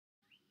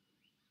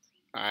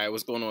All right,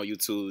 what's going on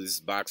YouTube? This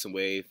is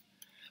BoxingWave.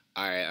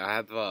 All right, I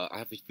have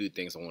a few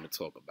things I want to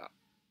talk about,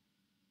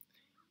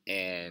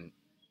 and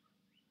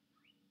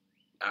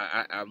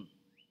I I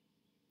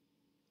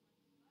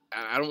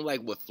I don't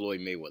like what Floyd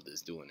Mayweather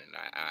is doing, and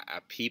I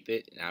peep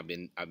it, and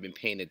I've been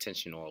paying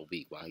attention all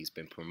week while he's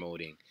been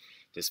promoting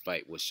this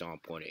fight with Sean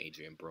Porter, and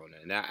Adrian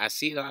Broner, and I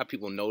see a lot of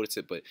people notice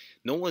it, but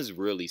no one's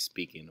really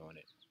speaking on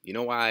it. You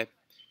know why?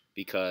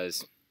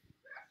 Because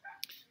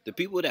the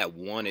people that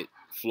wanted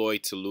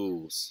Floyd to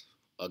lose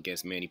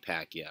against Manny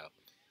Pacquiao,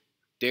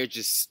 they're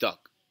just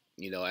stuck,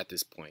 at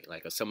this point.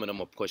 Like some of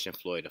them are pushing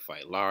Floyd to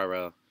fight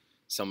Lara,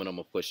 some of them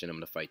are pushing him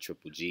to fight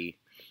Triple G.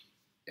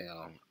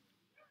 Um,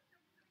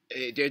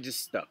 they're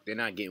just stuck. They're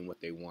not getting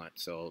what they want,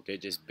 so they're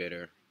just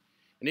bitter.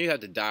 And then you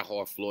have the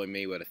diehard Floyd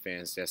Mayweather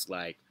fans that's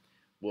like,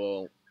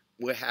 well,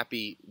 we're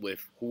happy with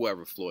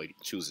whoever Floyd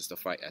chooses to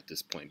fight at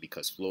this point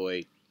because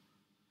Floyd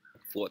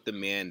fought the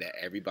man that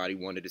everybody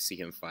wanted to see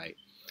him fight.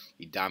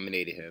 He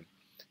dominated him,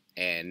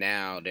 and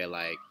now they're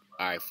like,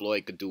 all right,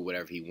 Floyd could do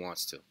whatever he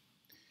wants to.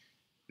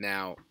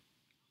 Now,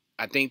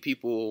 I think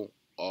people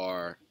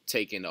are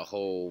taking the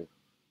whole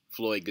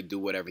Floyd could do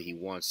whatever he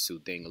wants to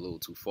thing a little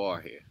too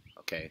far here,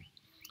 okay?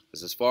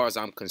 Because as far as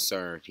I'm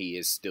concerned, he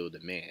is still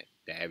the man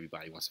that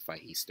everybody wants to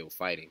fight. He's still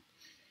fighting.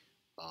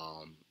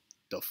 Um,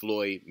 the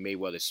Floyd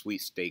Mayweather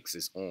sweepstakes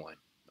is on,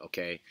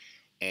 okay?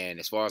 And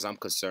as far as I'm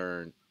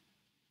concerned,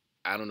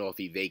 I don't know if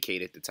he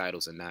vacated the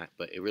titles or not,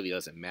 but it really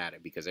doesn't matter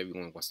because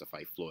everyone wants to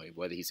fight Floyd.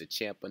 Whether he's a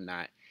champ or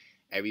not,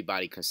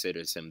 everybody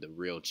considers him the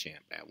real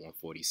champ at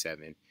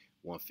 147,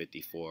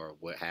 154,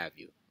 what have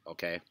you,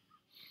 okay?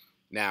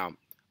 Now,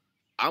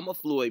 I'm a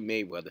Floyd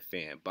Mayweather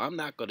fan, but I'm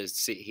not going to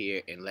sit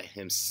here and let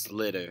him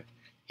slither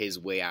his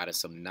way out of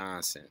some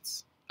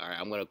nonsense. All right,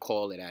 I'm going to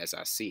call it as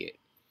I see it,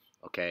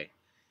 okay?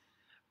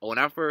 When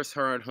I first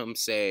heard him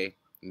say,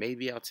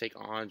 maybe I'll take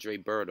Andre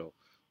Berto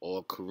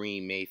or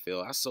Kareem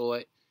Mayfield, I saw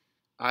it.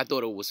 I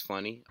thought it was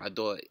funny. I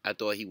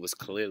thought he was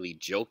clearly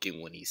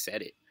joking when he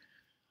said it.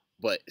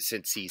 But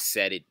since he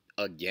said it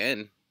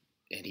again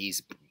and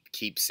he's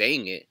keeps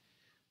saying it,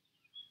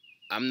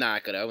 I'm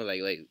not gonna. I'm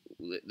like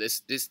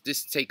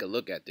let's take a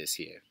look at this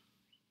here.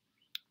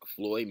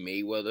 Floyd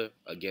Mayweather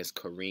against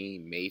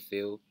Kareem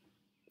Mayfield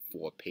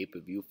for a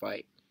pay-per-view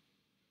fight.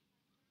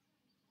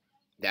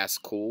 That's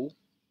cool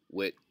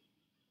with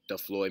the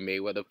Floyd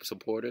Mayweather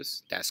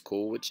supporters. That's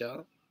cool with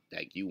y'all.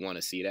 Like you want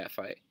to see that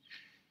fight.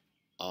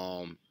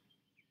 Um,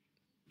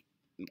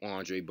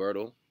 Andre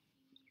Berto.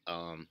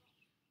 Um,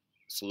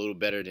 it's a little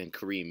better than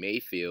Kareem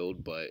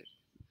Mayfield, but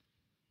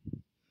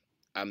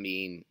I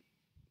mean,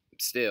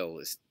 still,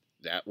 is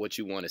that what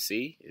you want to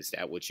see? Is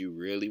that what you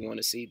really want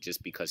to see?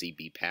 Just because he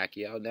beat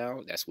Pacquiao now,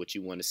 that's what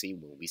you want to see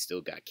when we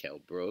still got Kell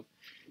Brook,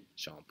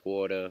 Sean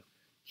Porter,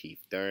 Keith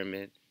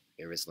Thurman,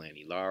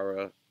 Lanny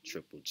Lara,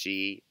 Triple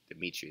G,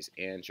 Demetrius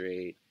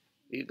Andrade.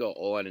 We go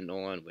on and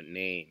on with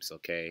names,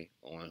 okay,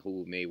 on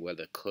who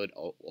Mayweather could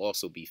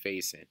also be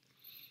facing.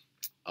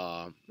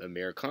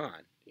 Amir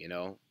Khan,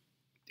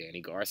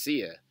 Danny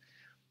Garcia.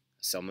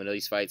 Some of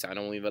these fights I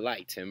don't even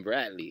like. Tim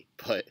Bradley,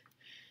 but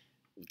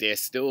they're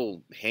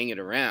still hanging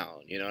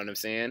around. You know what I'm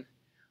saying?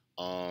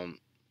 Um,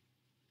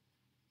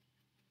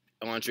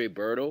 Andre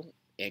Berto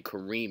and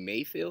Kareem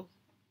Mayfield.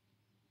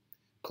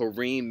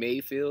 Kareem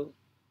Mayfield.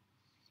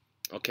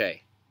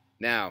 Okay.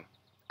 Now,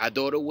 I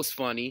thought it was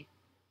funny,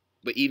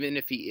 but even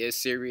if he is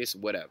serious,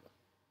 whatever.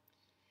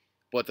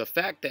 But the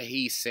fact that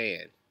he's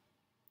saying,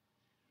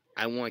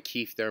 I want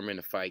Keith Thurman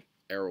to fight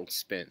Errol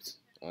Spence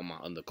on my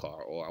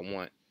undercard, or I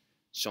want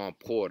Sean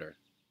Porter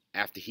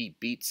after he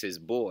beats his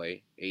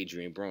boy,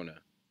 Adrian Broner,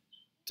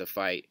 to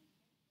fight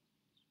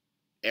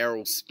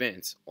Errol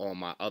Spence on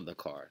my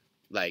undercard.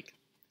 Like,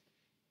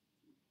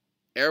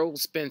 Errol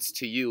Spence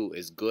to you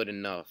is good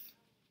enough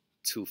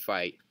to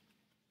fight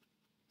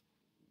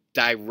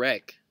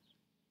direct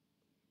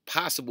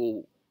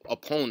possible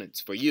opponents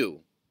for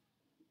you.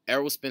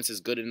 Errol Spence is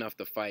good enough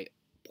to fight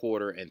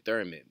Porter and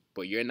Thurman,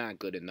 but you're not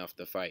good enough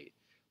to fight.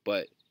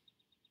 But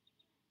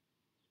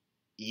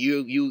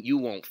you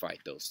won't fight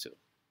those two.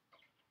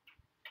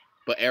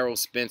 But Errol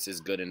Spence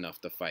is good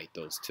enough to fight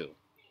those two.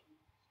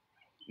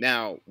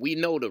 Now, we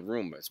know the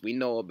rumors. We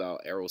know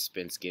about Errol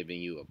Spence giving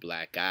you a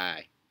black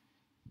eye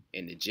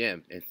in the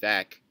gym. In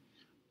fact,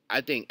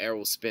 I think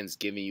Errol Spence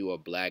giving you a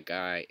black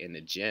eye in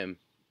the gym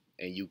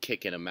and you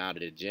kicking him out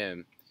of the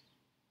gym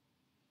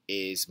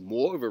is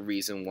more of a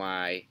reason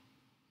why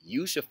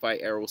you should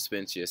fight Errol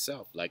Spence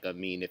yourself. Like, I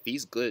mean, if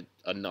he's good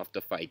enough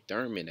to fight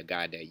Thurman, a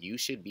guy that you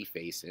should be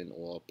facing,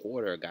 or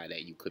Porter, a guy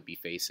that you could be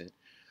facing,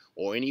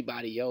 or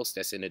anybody else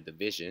that's in a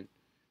division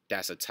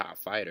that's a top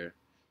fighter,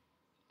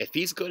 if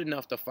he's good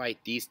enough to fight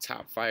these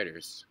top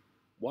fighters,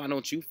 why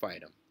don't you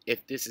fight him?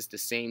 If this is the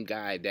same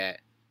guy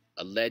that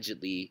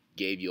allegedly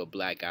gave you a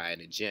black eye in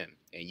the gym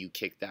and you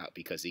kicked out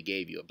because he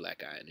gave you a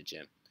black eye in the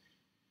gym,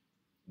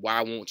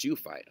 why won't you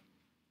fight him?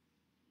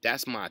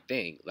 That's my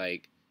thing.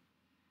 Like,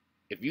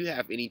 if you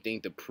have anything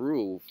to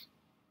prove,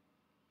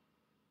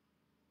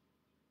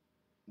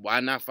 why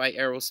not fight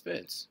Errol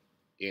Spence?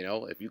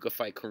 If you could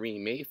fight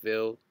Kareem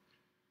Mayfield,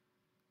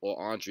 or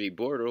Andre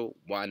Bordeaux,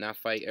 why not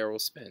fight Errol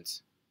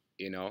Spence?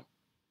 You know,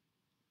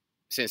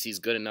 since he's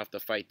good enough to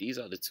fight these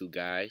other two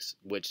guys,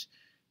 which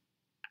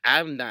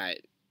I'm not.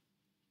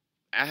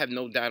 I have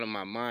no doubt in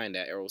my mind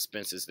that Errol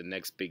Spence is the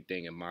next big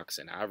thing in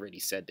boxing. I already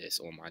said this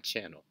on my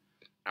channel.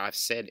 I've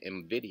said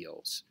in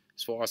videos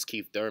as far as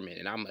Keith Thurman,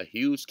 and I'm a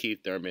huge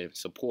Keith Thurman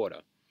supporter,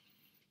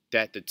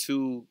 that the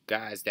two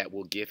guys that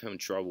will give him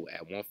trouble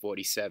at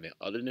 147,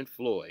 other than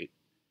Floyd,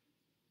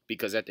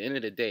 because at the end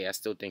of the day, I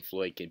still think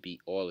Floyd can beat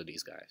all of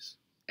these guys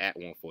at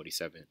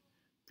 147.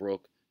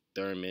 Brook,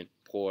 Thurman,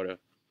 Porter,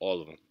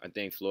 all of them. I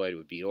think Floyd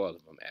would beat all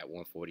of them at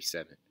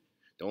 147.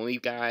 The only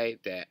guy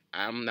that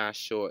I'm not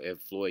sure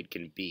if Floyd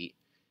can beat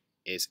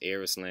is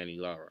Erislandy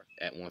Lara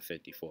at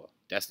 154.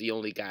 That's the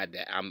only guy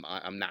that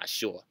I'm not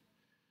sure.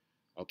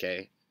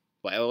 Okay?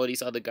 But all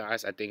these other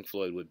guys, I think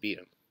Floyd would beat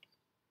him.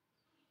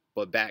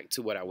 But back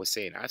to what I was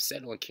saying. I've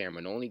said on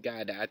camera, the only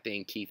guy that I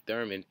think Keith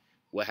Thurman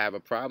will have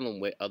a problem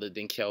with other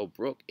than Kell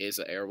Brook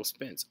is Errol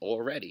Spence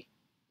already.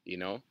 You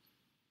know?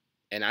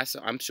 And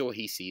I'm sure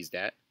he sees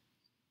that.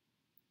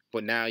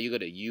 But now you're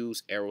going to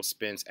use Errol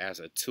Spence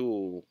as a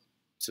tool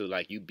to,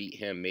 like, you beat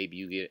him, maybe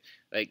you get,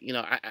 like, you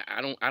know,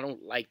 I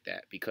don't like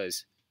that,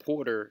 because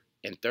Porter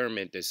and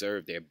Thurman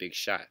deserve their big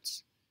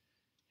shots.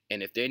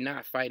 And if they're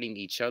not fighting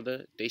each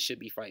other, they should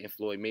be fighting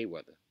Floyd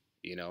Mayweather,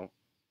 you know,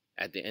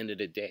 at the end of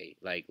the day.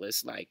 Like,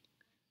 it's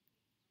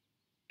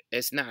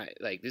not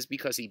like this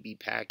because he beat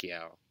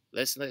Pacquiao.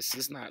 Let's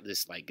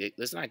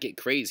not get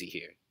crazy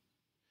here.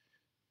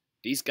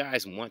 These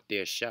guys want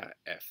their shot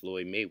at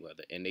Floyd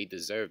Mayweather, and they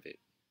deserve it.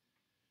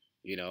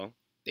 You know,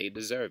 they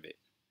deserve it.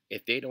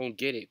 If they don't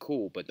get it,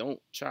 cool, but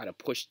don't try to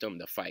push them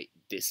to fight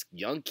this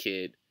young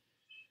kid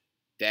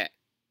that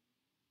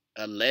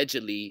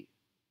allegedly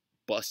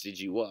busted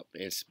you up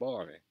in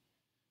sparring.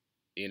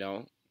 You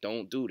know,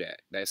 don't do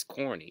that. That's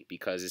corny,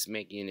 because it's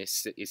making it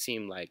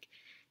seem like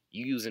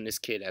you using this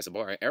kid as a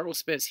bar. Errol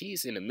Spence,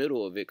 he's in the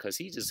middle of it because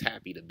he's just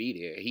happy to be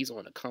there. He's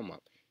on the come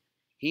up.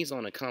 He's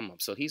on the come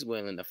up, so he's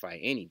willing to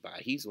fight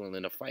anybody. He's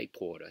willing to fight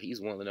Porter.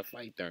 He's willing to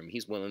fight Thurman.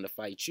 He's willing to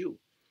fight you.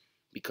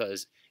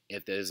 Because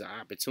if there's an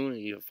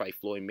opportunity to fight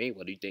Floyd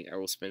Mayweather, do you think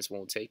Errol Spence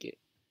won't take it?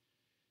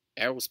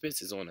 Errol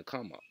Spence is on the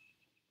come up.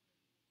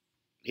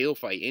 He'll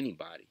fight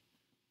anybody.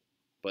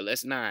 But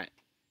let's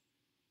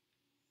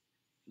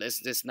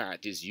just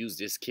not just use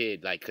this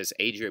kid, like, because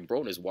Adrian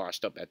Broner's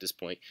washed up at this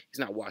point. He's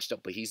not washed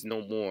up, but he's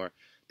no more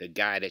the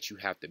guy that you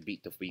have to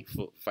beat to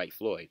fight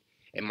Floyd.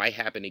 It might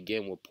happen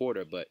again with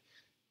Porter, but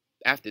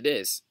after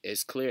this,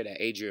 it's clear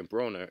that Adrian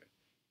Broner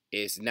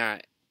is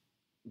not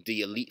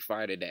the elite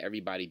fighter that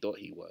everybody thought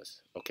he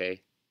was,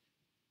 okay?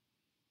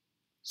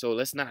 So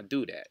let's not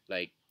do that.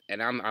 Like,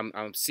 and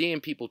I'm seeing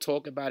people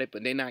talk about it,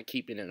 but they're not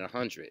keeping it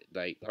 100.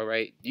 Like, all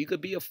right, you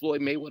could be a Floyd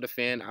Mayweather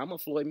fan. I'm a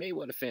Floyd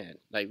Mayweather fan.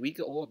 Like, we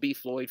could all be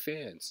Floyd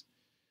fans.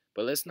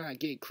 But let's not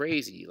get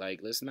crazy. Like,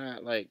 let's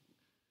not, like,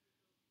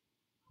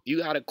 you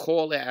got to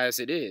call it as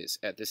it is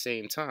at the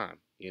same time,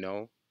 you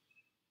know?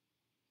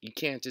 You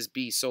can't just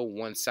be so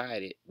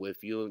one-sided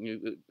with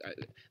you.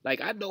 Like,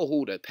 I know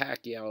who the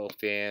Pacquiao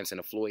fans and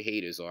the Floyd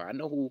haters are. I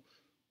know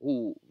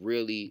who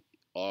really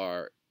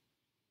are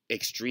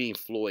extreme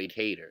Floyd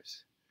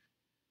haters.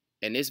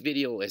 And this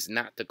video is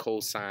not to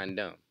co-sign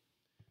them.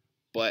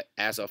 But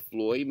as a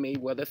Floyd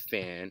Mayweather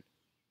fan,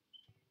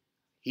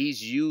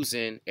 he's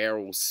using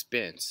Errol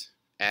Spence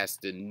as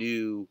the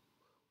new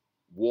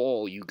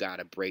wall you got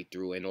to break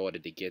through in order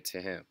to get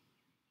to him.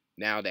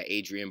 Now that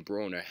Adrian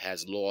Broner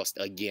has lost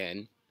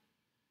again,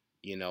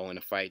 you know, in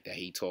a fight that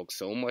he talked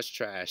so much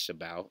trash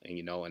about, and,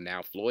 you know, and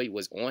now Floyd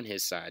was on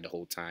his side the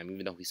whole time,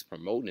 even though he's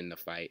promoting the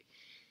fight.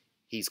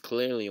 He's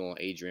clearly on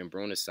Adrian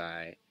Broner's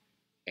side,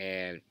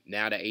 and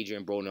now that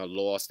Adrian Broner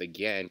lost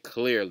again,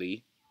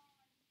 clearly,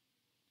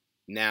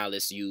 now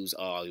let's use,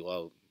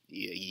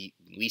 we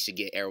should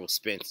get Errol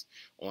Spence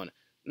on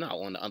the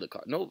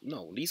undercard.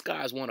 No, these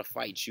guys want to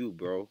fight you,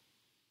 bro.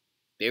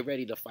 They're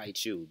ready to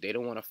fight you. They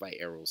don't want to fight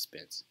Errol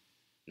Spence.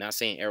 Not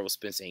saying Errol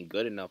Spence ain't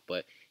good enough,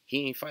 but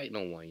he ain't fight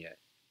no one yet.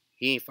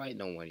 He ain't fight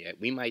no one yet.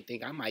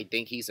 I might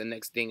think he's the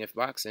next thing in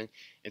boxing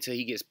until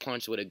he gets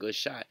punched with a good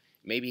shot.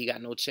 Maybe he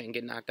got no chance and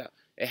get knocked out.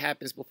 It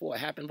happens before. It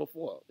happened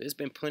before. There's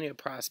been plenty of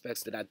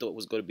prospects that I thought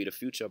was going to be the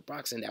future of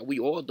boxing, that we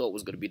all thought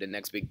was going to be the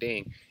next big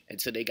thing,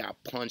 until they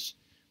got punched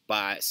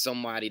by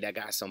somebody that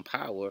got some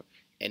power,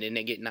 and then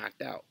they get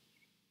knocked out.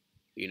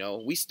 You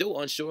know, we still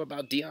unsure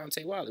about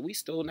Deontay Wilder. We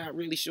still not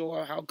really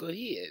sure how good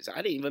he is. I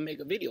didn't even make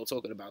a video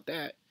talking about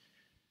that.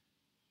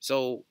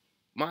 So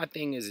my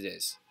thing is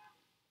this.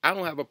 I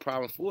don't have a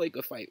problem. Floyd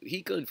could fight.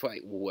 He could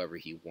fight whoever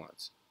he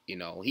wants. You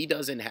know, he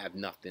doesn't have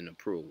nothing to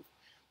prove.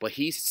 But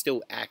he's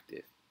still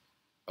active.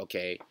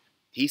 Okay?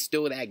 He's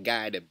still that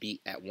guy to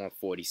beat at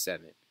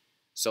 147.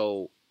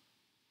 So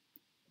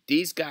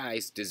these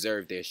guys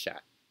deserve their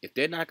shot. If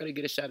they're not going to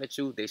get a shot at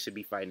you, they should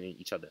be fighting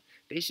each other.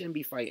 They shouldn't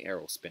be fighting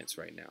Errol Spence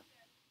right now.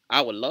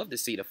 I would love to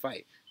see the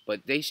fight,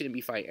 but they shouldn't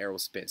be fighting Errol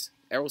Spence.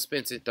 Errol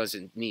Spence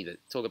doesn't need to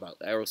talk about.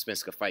 Errol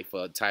Spence could fight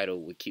for a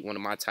title, would keep one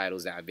of my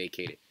titles that I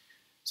vacated.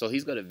 So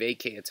he's going to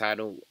vacate a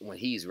title when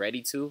he's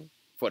ready to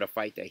for the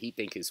fight that he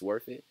think is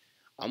worth it,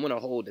 I'm gonna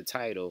hold the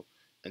title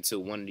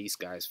until one of these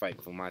guys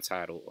fight for my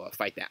title or a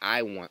fight that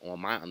I want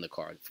on my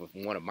undercard for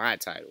one of my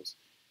titles.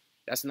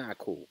 That's not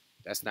cool.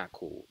 That's not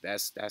cool.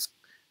 That's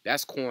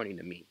corny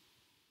to me.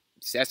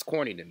 That's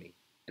corny to me.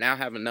 And I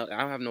don't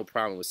have no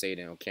problem with saying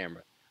it on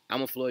camera.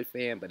 I'm a Floyd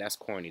fan, but that's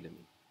corny to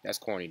me. That's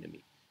corny to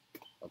me.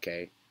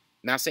 Okay?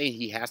 Not saying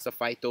he has to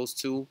fight those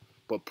two,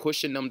 but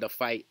pushing them to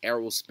fight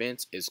Errol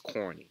Spence is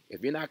corny.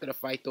 If you're not going to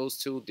fight those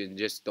two, then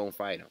just don't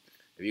fight them.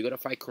 If you're going to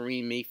fight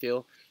Kareem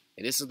Mayfield,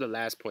 and this is the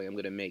last point I'm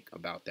going to make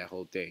about that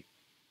whole thing.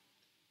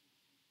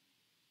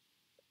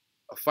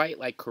 A fight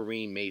like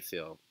Kareem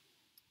Mayfield,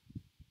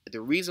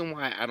 the reason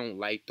why I don't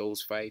like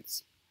those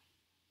fights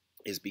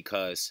is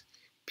because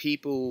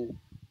people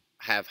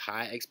have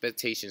high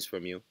expectations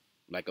from you,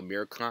 like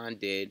Amir Khan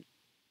did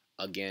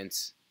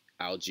against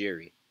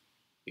Algieri.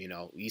 You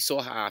know, you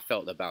saw how I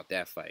felt about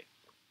that fight.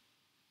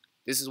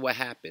 This is what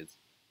happens.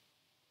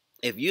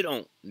 If you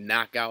don't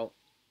knock out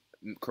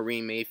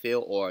Kareem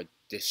Mayfield or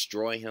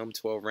destroy him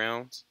 12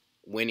 rounds,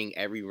 winning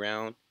every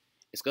round,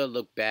 it's going to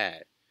look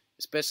bad.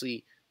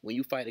 Especially when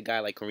you fight a guy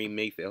like Kareem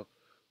Mayfield,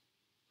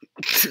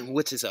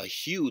 which is a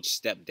huge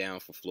step down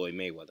for Floyd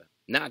Mayweather.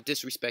 Not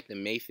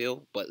disrespecting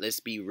Mayfield, but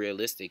let's be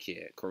realistic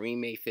here. Kareem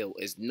Mayfield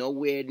is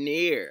nowhere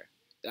near.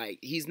 Like,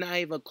 he's not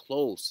even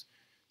close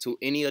to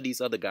any of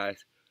these other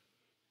guys.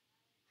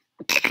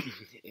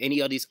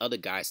 Any of these other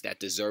guys that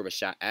deserve a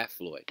shot at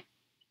Floyd.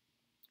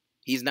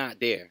 He's not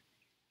there.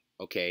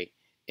 Okay?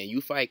 And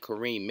you fight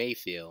Kareem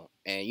Mayfield,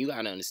 and you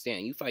got to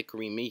understand, you fight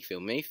Kareem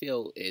Mayfield.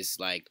 Mayfield is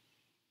like,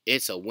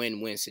 it's a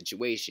win-win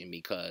situation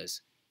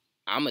because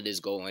I'm going to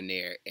just go in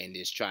there and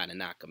just try to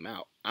knock him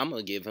out. I'm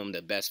going to give him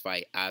the best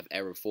fight I've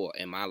ever fought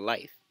in my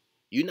life.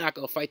 You're not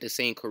going to fight the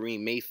same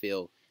Kareem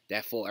Mayfield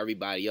that fought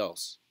everybody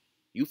else.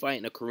 You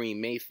fighting a Kareem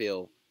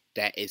Mayfield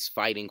that is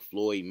fighting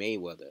Floyd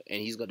Mayweather,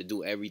 and he's going to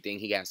do everything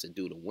he has to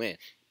do to win.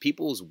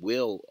 People's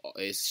will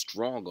is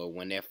stronger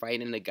when they're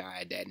fighting a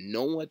guy that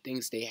no one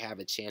thinks they have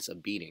a chance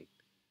of beating.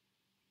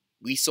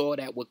 We saw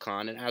that with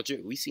Khan and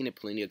Algieri. We've seen it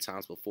plenty of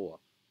times before.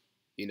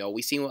 You know,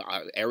 we seen with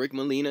Eric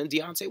Molina and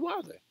Deontay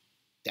Wilder.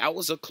 That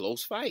was a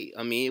close fight.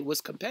 I mean, it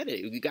was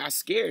competitive. You got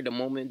scared the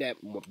moment that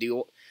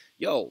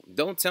yo,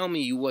 don't tell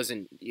me you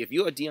wasn't. If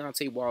you're a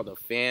Deontay Wilder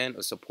fan,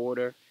 a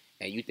supporter,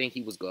 and you think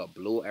he was gonna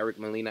blow Eric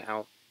Molina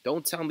out,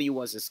 don't tell me you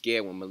wasn't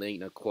scared when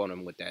Molina caught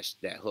him with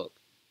that hook.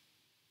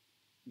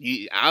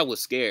 I was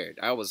scared.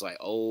 I was like,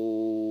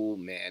 oh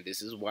man,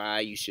 this is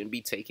why you shouldn't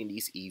be taking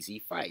these easy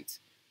fights,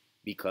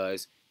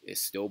 because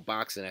it's still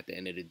boxing at the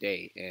end of the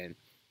day, and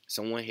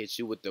someone hits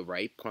you with the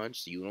right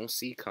punch you don't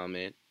see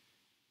coming,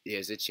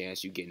 there's a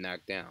chance you get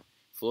knocked down.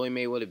 Floyd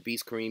Mayweather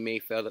beats Kareem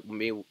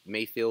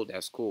Mayfield,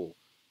 that's cool.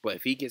 But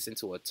if he gets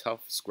into a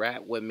tough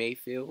scrap with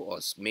Mayfield, or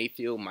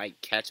Mayfield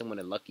might catch him with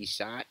a lucky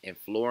shot and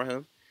floor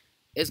him,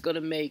 it's going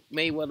to make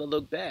Mayweather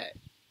look bad.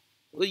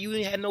 Well, you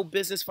had no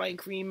business fighting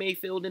Kareem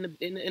Mayfield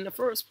in the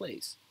first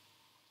place.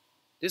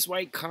 This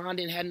like Khan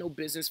didn't have no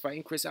business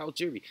fighting Chris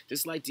Algieri.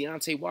 This like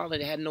Deontay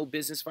Wilder had no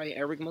business fighting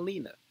Eric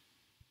Molina.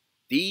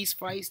 These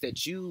fights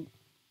that you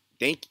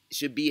think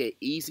should be an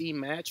easy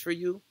match for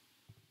you,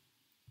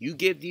 you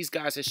give these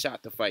guys a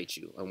shot to fight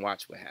you and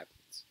watch what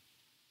happens.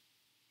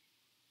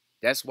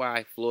 That's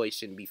why Floyd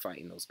shouldn't be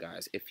fighting those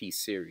guys if he's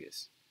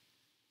serious.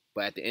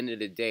 But at the end of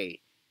the day,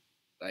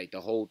 like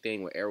the whole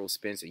thing with Errol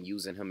Spence and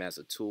using him as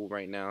a tool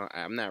right now,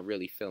 I'm not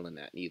really feeling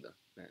that either.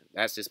 Man,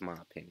 that's just my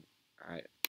opinion. All right.